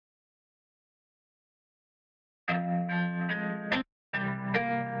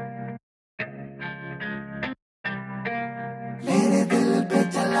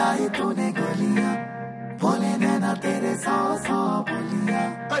चलाई तूने गोलियां, बोले नैना तेरे 100 बोलियां।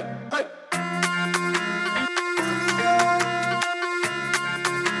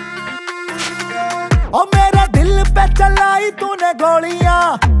 ओ मेरे दिल पे चलाई तूने गोलियां,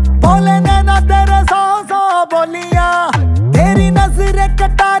 बोले नैना तेरे 100 बोलियां। तेरी नजरें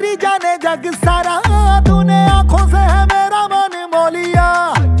कटारी जाने जग सारा, तूने आंखों से है मेरा मन मोलिया।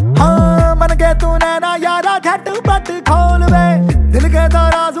 हाँ मन के तूने ना यारा झटपट खोल वे, दिल के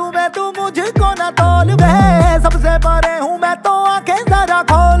तराजू में तू मुझको ना तोल वे। सबसे परे हूँ मैं तो आंखें जरा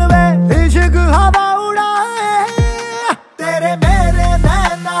खोल वे, इश्क हवा उड़ाए तेरे मेरे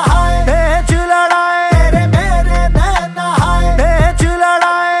नैना हाय बेच लड़ाए, तेरे मेरे नैना हाय बेच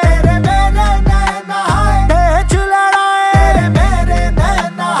लड़ाए, तेरे मेरे नैना हाय बेच लड़ाए, तेरे मेरे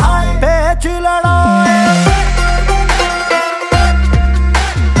नैना हाय बेच लड़ाए।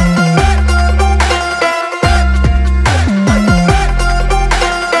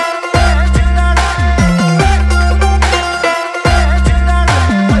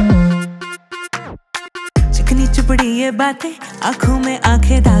 चुपड़ी ये बातें आंखों में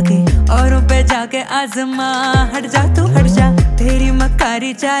आंखें धागे, औरों पे जाके आजमा, हट जा तू हट जा। तेरी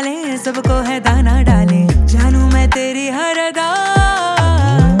मक्कारी चाले सबको है दाना डाले, जानू मैं तेरी हर अदा।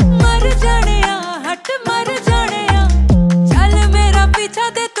 मर जाने या हट मर जाने या, चल मेरा पीछा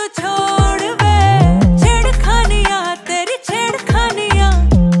दे तू छोड़ वे। छेड़खानियां तेरी छेड़खानियां,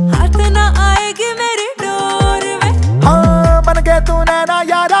 हाथ ना आएगी मेरी डोर वे। हाँ मन के तूने ना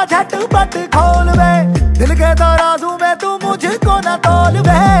यारा झटपट खोल वे, दिल के तराजू में तू मुझको ना तोल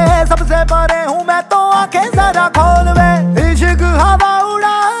वे। सबसे परे हूँ मैं तो आंखें जरा खोल वे,